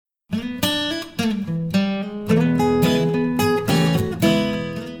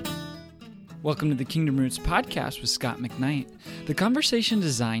Welcome to the Kingdom Roots podcast with Scott McKnight. The conversation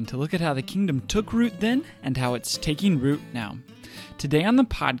designed to look at how the kingdom took root then and how it's taking root now. Today on the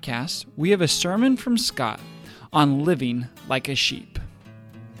podcast, we have a sermon from Scott on living like a sheep.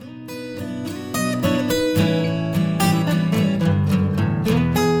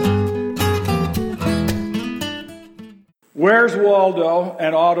 Where's Waldo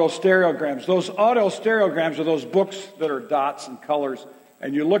and autostereograms? Those autostereograms are those books that are dots and colors,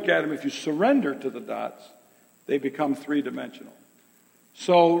 and you look at them, if you surrender to the dots, they become three-dimensional.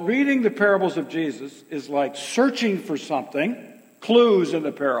 So reading the parables of Jesus is like searching for something, clues in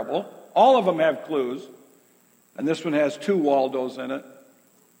the parable. All of them have clues, and this one has two Waldos in it,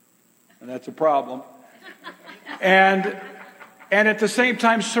 and that's a problem. And at the same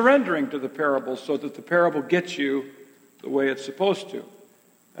time surrendering to the parable so that the parable gets you the way it's supposed to.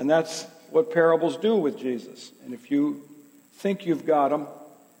 And that's what parables do with Jesus. And if you think you've got them,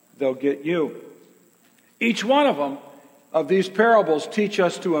 they'll get you. Each one of them, of these parables, teach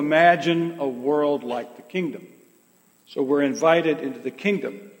us to imagine a world like the kingdom. So we're invited into the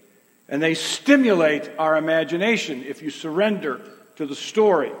kingdom. And they stimulate our imagination if you surrender to the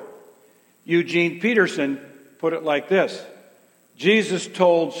story. Eugene Peterson put it like this: Jesus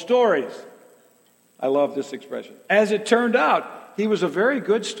told stories. I love this expression. As it turned out, he was a very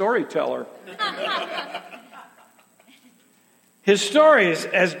good storyteller. His stories,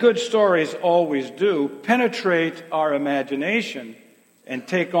 as good stories always do, penetrate our imagination and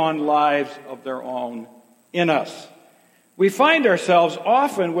take on lives of their own in us. We find ourselves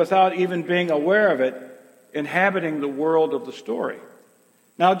often, without even being aware of it, inhabiting the world of the story.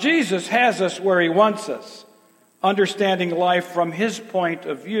 Now, Jesus has us where he wants us, understanding life from his point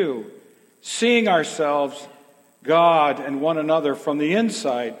of view, seeing ourselves, God, and one another from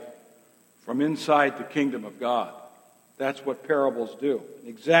inside the kingdom of God. That's what parables do.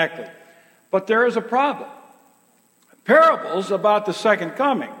 Exactly. But there is a problem. Parables about the second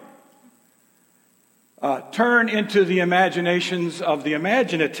coming turn into the imaginations of the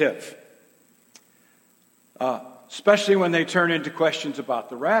imaginative, especially when they turn into questions about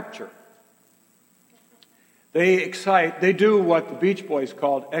the rapture. They do what the Beach Boys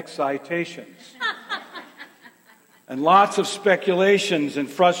called excitations. And lots of speculations and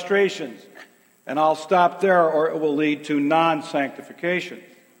frustrations. And I'll stop there, or it will lead to non-sanctification.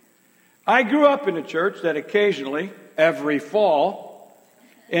 I grew up in a church that occasionally, every fall,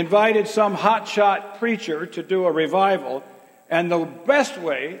 invited some hotshot preacher to do a revival. And the best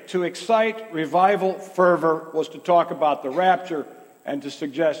way to excite revival fervor was to talk about the rapture and to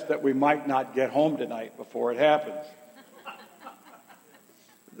suggest that we might not get home tonight before it happens.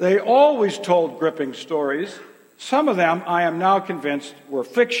 They always told gripping stories. Some of them, I am now convinced, were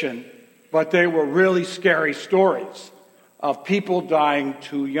fiction, but they were really scary stories of people dying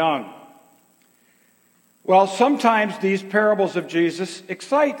too young. Well, sometimes these parables of Jesus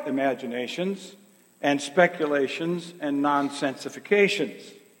excite imaginations and speculations and nonsensifications.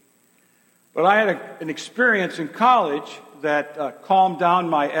 But I had an experience in college that calmed down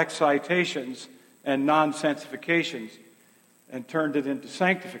my excitations and nonsensifications and turned it into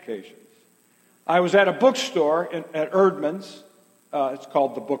sanctifications. I was at a bookstore at Erdman's. It's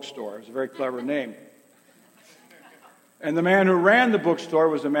called The Bookstore. It's a very clever name. And the man who ran the bookstore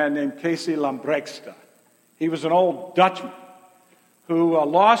was a man named Casey Lambrechtsta. He was an old Dutchman who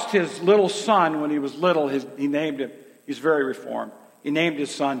lost his little son when he was little. He named him, he's very reformed, he named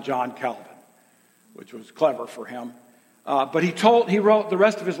his son John Calvin, which was clever for him. But he wrote, the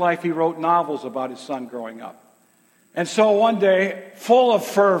rest of his life, he wrote novels about his son growing up. And so one day, full of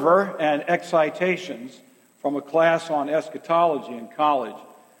fervor and excitations from a class on eschatology in college,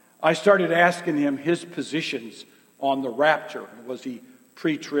 I started asking him his positions on the rapture. Was he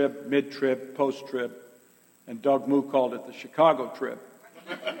pre-trib, mid-trib, post-trib? And Doug Moo called it the Chicago trib.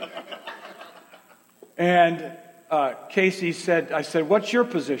 And Casey said, I said, what's your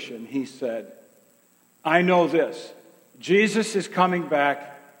position? He said, I know this. Jesus is coming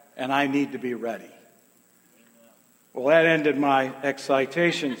back, and I need to be ready. Well, that ended my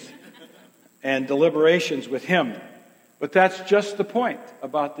excitations and deliberations with him. But that's just the point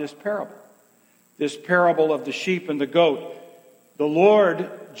about this parable. This parable of the sheep and the goat. The Lord,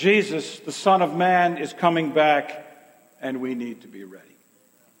 Jesus, the Son of Man, is coming back, and we need to be ready.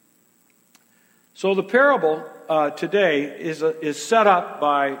 So the parable today is set up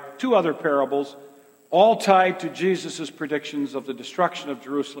by two other parables, all tied to Jesus' predictions of the destruction of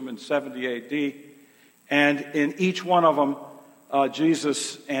Jerusalem in 70 A.D., and in each one of them,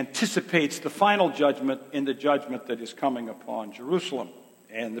 Jesus anticipates the final judgment in the judgment that is coming upon Jerusalem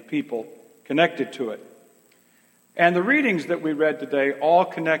and the people connected to it. And the readings that we read today all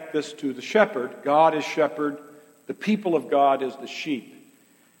connect this to the shepherd. God is shepherd. The people of God is the sheep.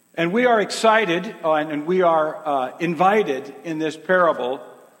 And we are excited and we are invited in this parable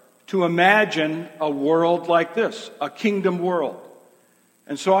to imagine a world like this, a kingdom world.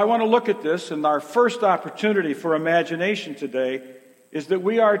 And so I want to look at this, and our first opportunity for imagination today is that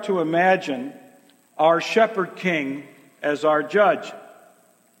we are to imagine our shepherd king as our judge.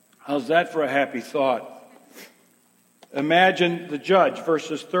 How's that for a happy thought? Imagine the judge.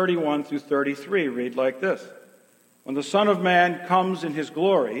 Verses 31 through 33 read like this. When the Son of Man comes in his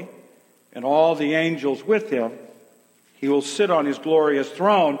glory, and all the angels with him, he will sit on his glorious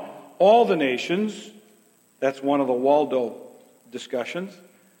throne. All the nations, that's one of the Waldo discussions,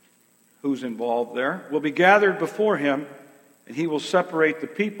 who's involved there, will be gathered before him, and he will separate the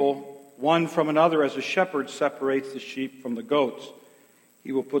people one from another as a shepherd separates the sheep from the goats.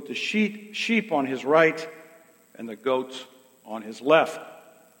 He will put the sheep on his right and the goats on his left.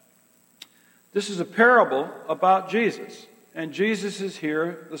 This is a parable about Jesus. And Jesus is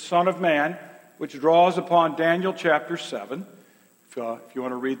here, the Son of Man, which draws upon Daniel chapter 7, if you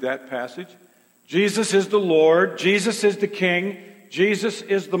want to read that passage. Jesus is the Lord. Jesus is the King. Jesus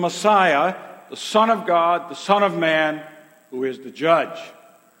is the Messiah, the Son of God, the Son of Man, who is the judge,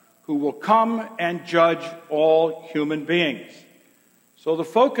 who will come and judge all human beings. So the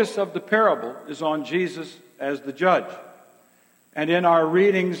focus of the parable is on Jesus as the judge. And in our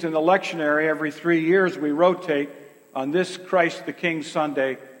readings in the lectionary, every 3 years we rotate. On this Christ the King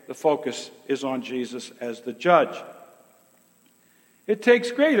Sunday, the focus is on Jesus as the judge. It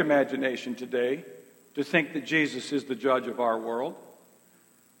takes great imagination today to think that Jesus is the judge of our world.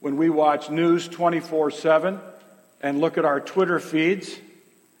 When we watch news 24/7 and look at our Twitter feeds,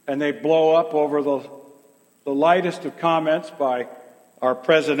 and they blow up over the lightest of comments by our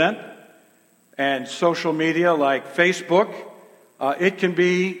president, and social media like Facebook, it can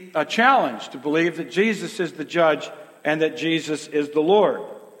be a challenge to believe that Jesus is the judge and that Jesus is the Lord.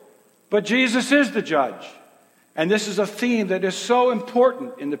 But Jesus is the judge. And this is a theme that is so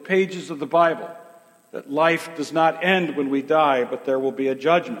important in the pages of the Bible, that life does not end when we die, but there will be a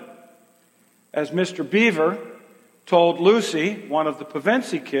judgment. As Mr. Beaver told Lucy, one of the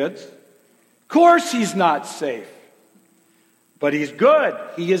Pevensie kids, of course he's not safe. But he's good.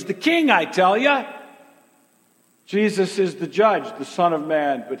 He is the king, I tell you. Jesus is the judge, the Son of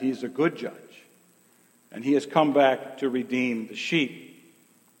Man, but he's a good judge. And he has come back to redeem the sheep.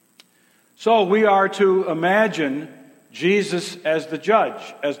 So we are to imagine Jesus as the judge,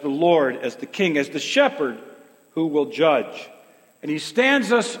 as the Lord, as the King, as the shepherd who will judge. And he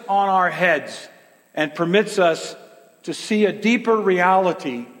stands us on our heads and permits us to see a deeper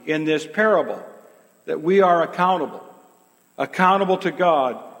reality in this parable, that we are accountable to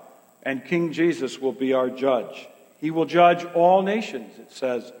God, and King Jesus will be our judge. He will judge all nations, it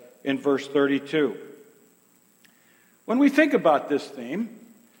says in verse 32. When we think about this theme,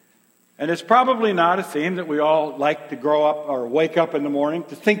 and it's probably not a theme that we all like to grow up or wake up in the morning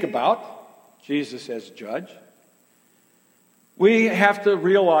to think about, Jesus as judge, we have to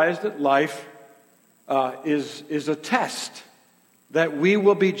realize that life is a test, that we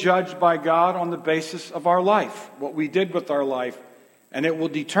will be judged by God on the basis of our life, what we did with our life, and it will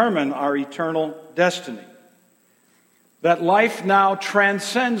determine our eternal destiny. That life now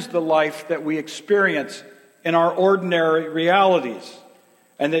transcends the life that we experience in our ordinary realities,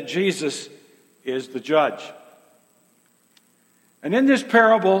 and that Jesus is the judge. And in this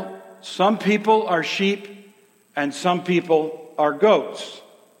parable, some people are sheep and some people are goats.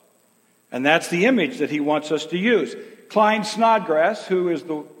 And that's the image that he wants us to use. Klyne Snodgrass, who is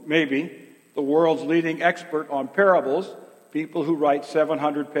maybe the world's leading expert on parables, people who write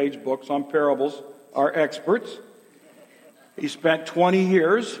 700-page books on parables are experts. He spent 20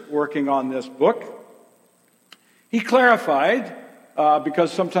 years working on this book. He clarified,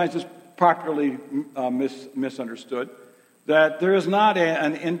 because sometimes it's properly misunderstood, that there is not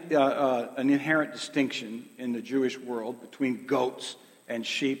an inherent distinction in the Jewish world between goats and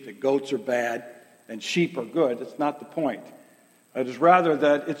sheep, that goats are bad and sheep are good. That's not the point. It is rather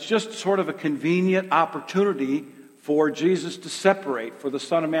that it's just sort of a convenient opportunity for Jesus to separate, for the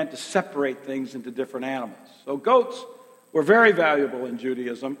Son of Man to separate things into different animals. So goats were very valuable in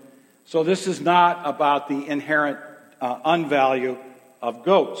Judaism. So this is not about the inherent unvalue of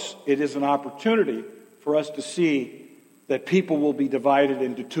goats. It is an opportunity for us to see that people will be divided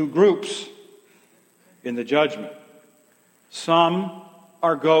into two groups in the judgment. Some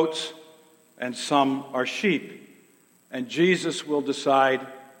are goats and some are sheep. And Jesus will decide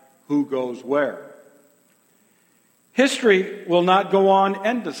who goes where. History will not go on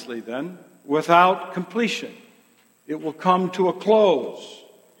endlessly then without completion. it will come to a close.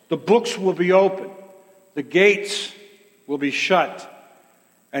 The books will be opened. The gates will be shut.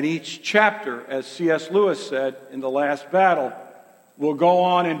 And each chapter, as C.S. Lewis said in The Last Battle, will go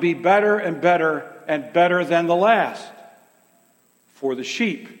on and be better and better and better than the last. For the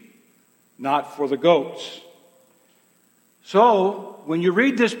sheep, not for the goats. So, when you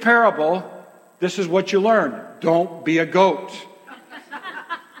read this parable, this is what you learn. Don't be a goat.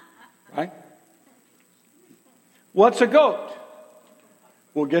 Right? What's a goat?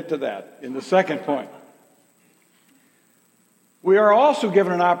 We'll get to that in the second point. We are also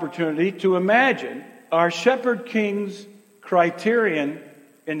given an opportunity to imagine our shepherd king's criterion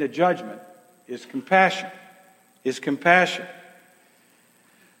in the judgment is compassion. Is compassion.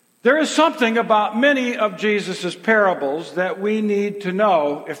 There is something about many of Jesus' parables that we need to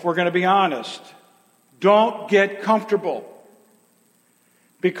know if we're going to be honest. Don't get comfortable.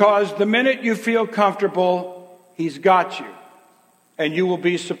 Because the minute you feel comfortable, he's got you. And you will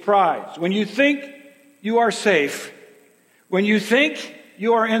be surprised. When you think you are safe, when you think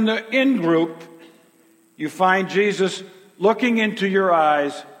you are in the in-group, you find Jesus looking into your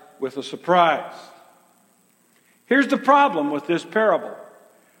eyes with a surprise. Here's the problem with this parable.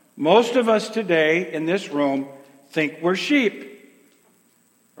 Most of us today in this room think we're sheep,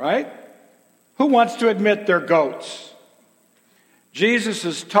 right? Who wants to admit they're goats?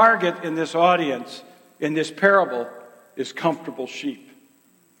 Jesus' target in this audience, in this parable, is comfortable sheep.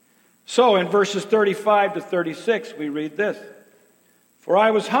 So in verses 35 to 36, we read this. For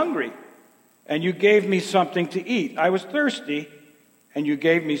I was hungry, and you gave me something to eat. I was thirsty, and you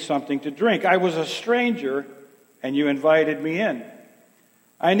gave me something to drink. I was a stranger, and you invited me in.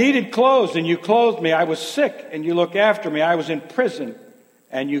 I needed clothes, and you clothed me. I was sick, and you looked after me. I was in prison,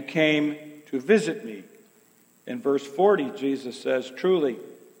 and you came to visit me. In verse 40, Jesus says, truly,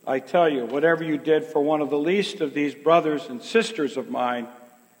 I tell you, whatever you did for one of the least of these brothers and sisters of mine,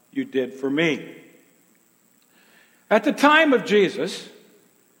 you did for me. At the time of Jesus,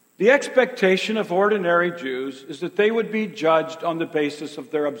 the expectation of ordinary Jews is that they would be judged on the basis of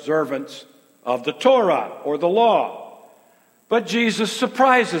their observance of the Torah or the law. But Jesus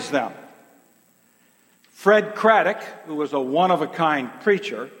surprises them. Fred Craddock, who was a one-of-a-kind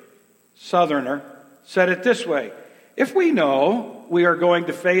preacher, Southerner, said it this way. If we know we are going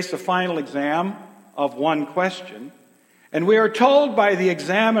to face a final exam of one question, and we are told by the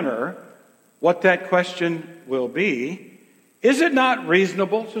examiner what that question will be, is it not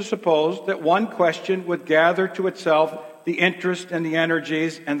reasonable to suppose that one question would gather to itself the interest and the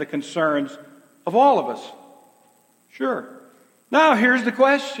energies and the concerns of all of us? Sure. Now, here's the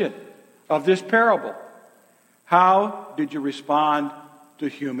question of this parable. How did you respond to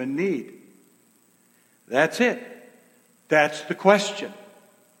human need? That's it. That's the question.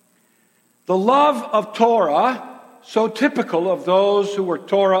 The love of Torah, so typical of those who were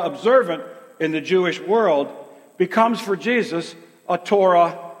Torah observant in the Jewish world, becomes for Jesus a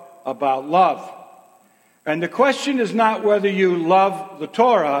Torah about love. And the question is not whether you love the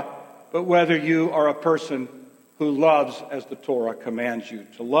Torah, but whether you are a person who loves as the Torah commands you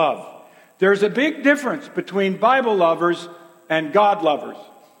to love. There's a big difference between Bible lovers and God lovers.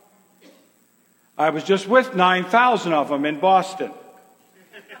 I was just with 9,000 of them in Boston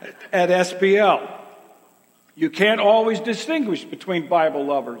at SBL. You can't always distinguish between Bible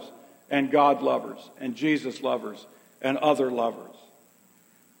lovers and God lovers and Jesus lovers and other lovers.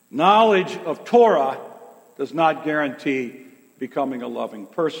 Knowledge of Torah does not guarantee becoming a loving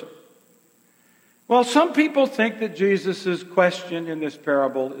person. Well, some people think that Jesus' question in this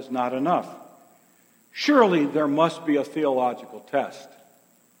parable is not enough. Surely there must be a theological test.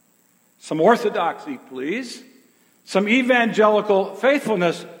 Some orthodoxy, please. Some evangelical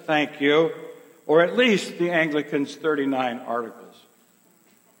faithfulness, thank you. Or at least the Anglicans' 39 articles.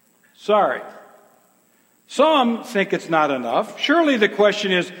 Sorry. Some think it's not enough. Surely the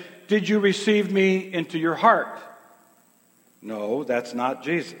question is, did you receive me into your heart? No, that's not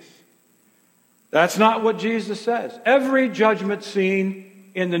Jesus. That's not what Jesus says. Every judgment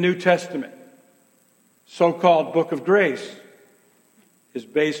scene in the New Testament, so-called book of grace, is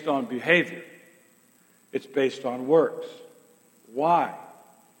based on behavior. It's based on works. Why?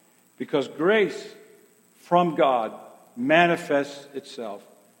 Because grace from God manifests itself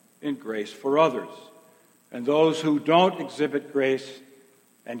in grace for others. And those who don't exhibit grace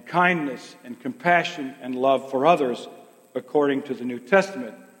and kindness and compassion and love for others, according to the New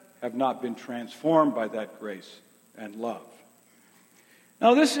Testament, have not been transformed by that grace and love.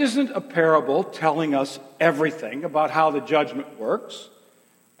 Now, this isn't a parable telling us everything about how the judgment works,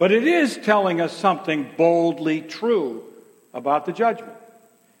 but it is telling us something boldly true about the judgment.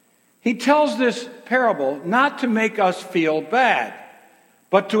 He tells this parable not to make us feel bad,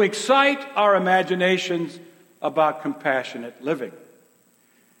 but to excite our imaginations about compassionate living.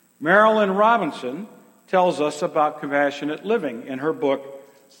 Marilynne Robinson tells us about compassionate living in her book,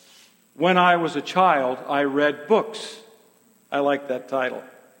 When I Was a Child, I Read Books. I like that title.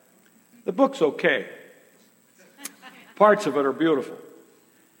 The book's okay. Parts of it are beautiful.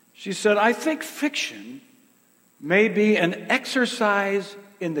 She said, I think fiction may be an exercise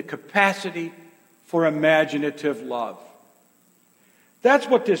in the capacity for imaginative love. That's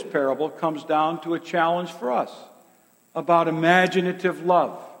what this parable comes down to, a challenge for us about imaginative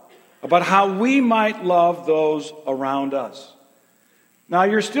love, about how we might love those around us. Now,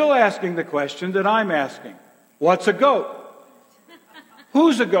 you're still asking the question that I'm asking. What's a goat?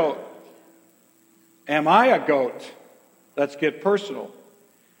 Who's a goat? Am I a goat? Let's get personal.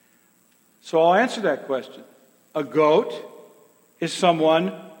 So I'll answer that question. A goat is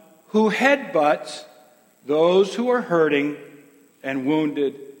someone who headbutts those who are hurting and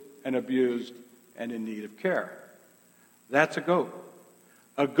wounded and abused and in need of care. That's a goat.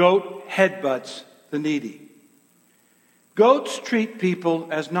 A goat headbutts the needy. Goats treat people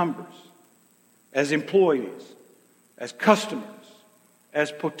as numbers, as employees, as customers,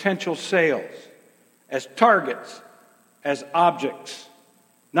 as potential sales, as targets, as objects.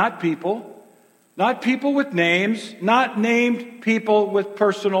 Not people with names, not named people with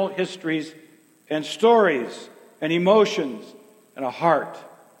personal histories and stories and emotions and a heart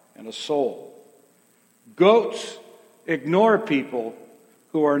and a soul. Goats ignore people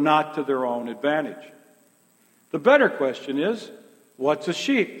who are not to their own advantage. The better question is, what's a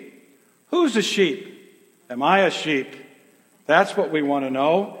sheep? Who's a sheep? Am I a sheep? That's what we want to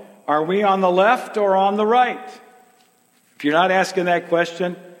know. Are we on the left or on the right? If you're not asking that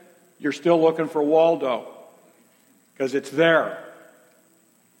question, you're still looking for Waldo, because it's there.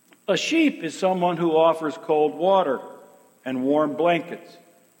 A sheep is someone who offers cold water and warm blankets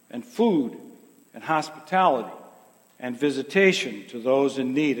and food and hospitality and visitation to those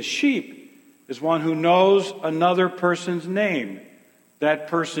in need. A sheep is one who knows another person's name, that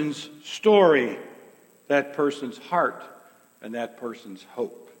person's story, that person's heart, and that person's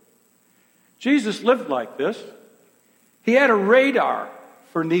hope. Jesus lived like this. He had a radar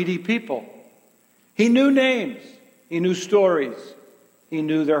for needy people. He knew names. He knew stories. He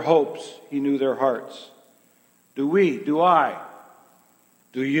knew their hopes. He knew their hearts. Do we? Do I?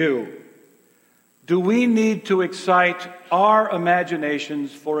 Do you? Do we need to excite our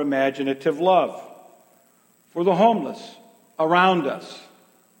imaginations for imaginative love? For the homeless around us?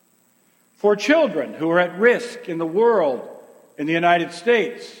 For children who are at risk in the world, in the United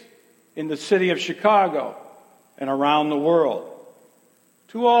States, in the city of Chicago, and around the world?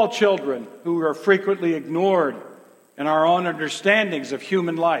 To all children who are frequently ignored in our own understandings of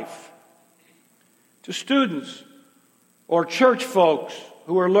human life? To students or church folks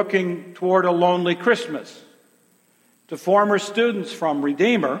who are looking toward a lonely Christmas? To former students from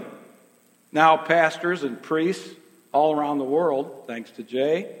Redeemer, now pastors and priests all around the world, thanks to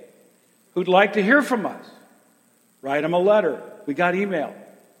Jay, who'd like to hear from us? Write them a letter. We got email.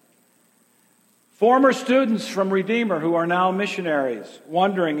 Former students from Redeemer who are now missionaries,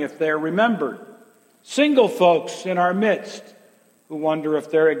 wondering if they're remembered. Single folks in our midst who wonder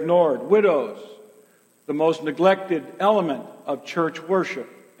if they're ignored. Widows, the most neglected element of church worship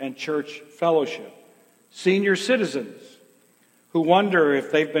and church fellowship. Senior citizens who wonder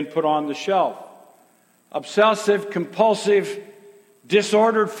if they've been put on the shelf. Obsessive, compulsive,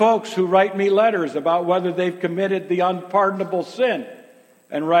 disordered folks who write me letters about whether they've committed the unpardonable sin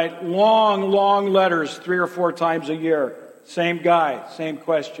and write long, long letters 3 or 4 times a year. Same guy, same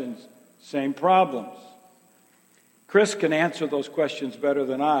questions, same problems. Chris can answer those questions better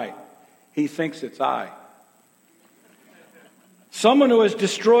than I. He thinks it's I. Someone who has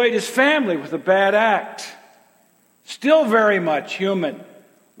destroyed his family with a bad act. Still very much human,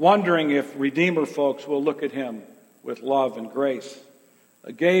 wondering if Redeemer folks will look at him with love and grace.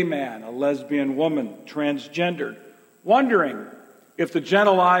 A gay man, a lesbian woman, transgendered, wondering if the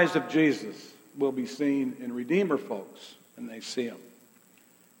gentle eyes of Jesus will be seen in Redeemer folks when they see him.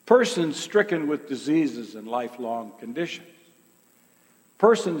 Persons stricken with diseases and lifelong conditions.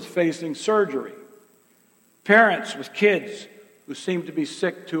 Persons facing surgery. Parents with kids who seem to be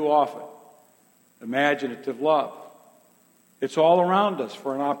sick too often. Imaginative love. It's all around us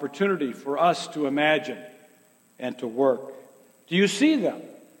for an opportunity for us to imagine and to work. Do you see them?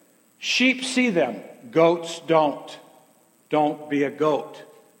 Sheep see them. Goats don't. Don't be a goat.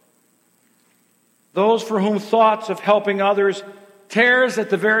 Those for whom thoughts of helping others tears at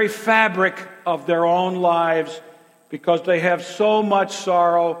the very fabric of their own lives because they have so much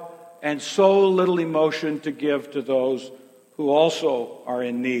sorrow and so little emotion to give to those who also are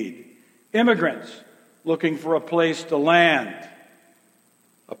in need. Immigrants looking for a place to land,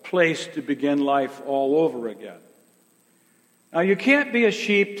 a place to begin life all over again. Now, you can't be a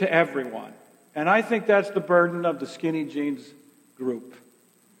sheep to everyone, and I think that's the burden of the Skinny Jeans group.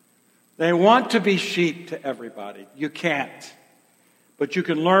 They want to be sheep to everybody. You can't. But you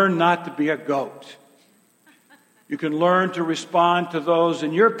can learn not to be a goat. You can learn to respond to those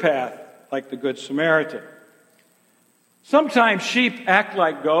in your path like the Good Samaritan. Sometimes sheep act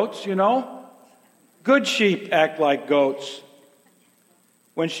like goats, you know. Good sheep act like goats.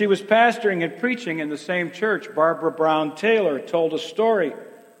 When she was pastoring and preaching in the same church, Barbara Brown Taylor told a story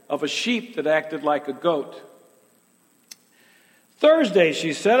of a sheep that acted like a goat. Thursday,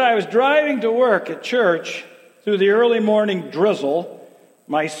 she said, I was driving to work at church through the early morning drizzle,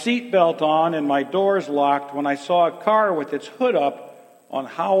 my seatbelt on and my doors locked, when I saw a car with its hood up on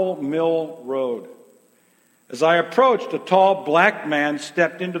Howell Mill Road. As I approached, a tall black man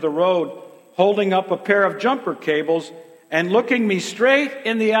stepped into the road, holding up a pair of jumper cables and looking me straight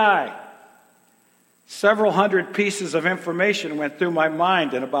in the eye. Several hundred pieces of information went through my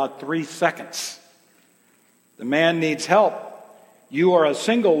mind in about 3 seconds. The man needs help. You are a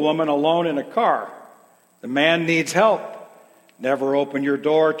single woman alone in a car. The man needs help. Never open your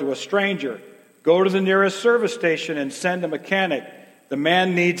door to a stranger. Go to the nearest service station and send a mechanic. The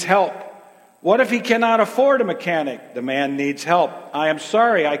man needs help. What if he cannot afford a mechanic? The man needs help. I am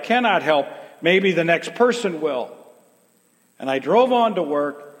sorry, I cannot help. Maybe the next person will. And I drove on to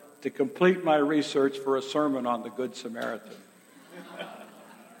work to complete my research for a sermon on the Good Samaritan.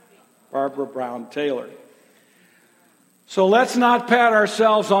 Barbara Brown Taylor. So let's not pat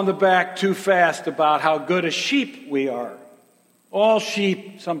ourselves on the back too fast about how good a sheep we are. All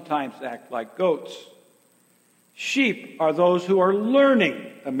sheep sometimes act like goats. Sheep are those who are learning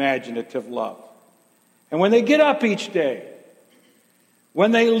imaginative love. And when they get up each day,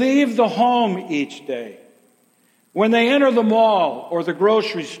 when they leave the home each day, when they enter the mall or the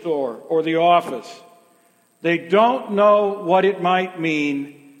grocery store or the office, they don't know what it might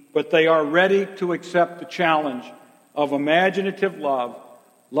mean, but they are ready to accept the challenge of imaginative love,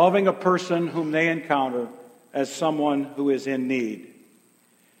 loving a person whom they encounter as someone who is in need.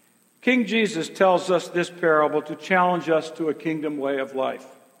 King Jesus tells us this parable to challenge us to a kingdom way of life.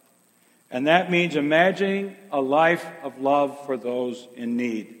 And that means imagining a life of love for those in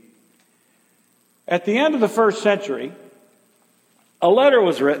need. At the end of the first century, a letter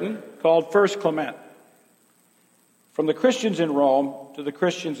was written called First Clement from the Christians in Rome to the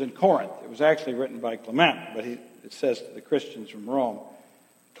Christians in Corinth. It was actually written by Clement, but it says to the Christians from Rome.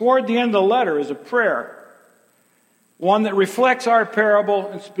 Toward the end of the letter is a prayer, one that reflects our parable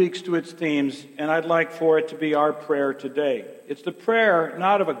and speaks to its themes, and I'd like for it to be our prayer today. It's the prayer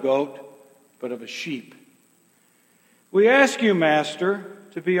not of a goat, but of a sheep. We ask you, Master,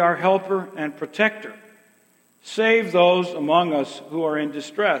 to be our helper and protector. Save those among us who are in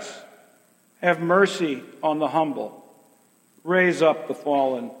distress. Have mercy on the humble. Raise up the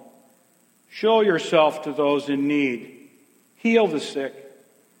fallen. Show yourself to those in need. Heal the sick.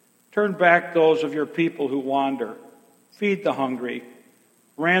 Turn back those of your people who wander. Feed the hungry.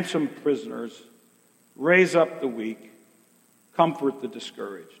 Ransom prisoners. Raise up the weak. Comfort the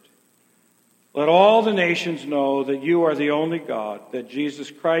discouraged. Let all the nations know that you are the only God, that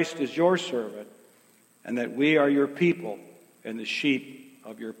Jesus Christ is your servant, and that we are your people and the sheep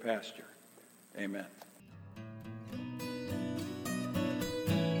of your pasture. Amen.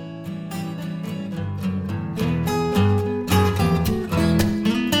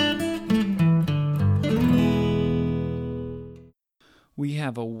 We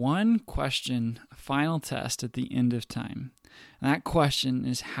have a one-question final test at the end of time. And that question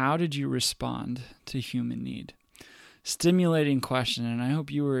is, how did you respond to human need? Stimulating question, and I hope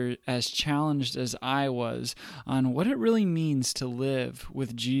you were as challenged as I was on what it really means to live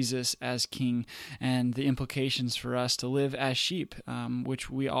with Jesus as King and the implications for us to live as sheep, which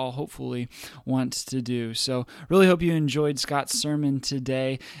we all hopefully want to do. So really hope you enjoyed Scott's sermon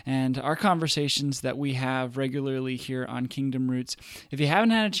today and our conversations that we have regularly here on Kingdom Roots. If you haven't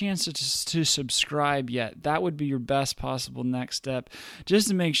had a chance to subscribe yet, that would be your best possible next step, just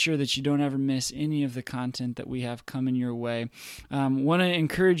to make sure that you don't ever miss any of the content that we have coming coming your way. Want to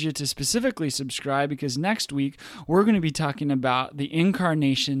encourage you to specifically subscribe because next week we're going to be talking about the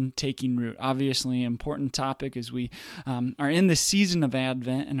incarnation taking root. Obviously, an important topic as we are in the season of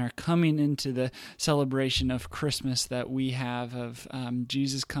Advent and are coming into the celebration of Christmas that we have of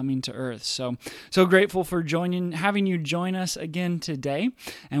Jesus coming to earth. So grateful for having you join us again today,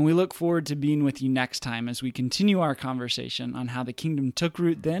 and we look forward to being with you next time as we continue our conversation on how the kingdom took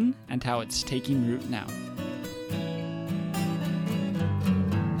root then and how it's taking root now.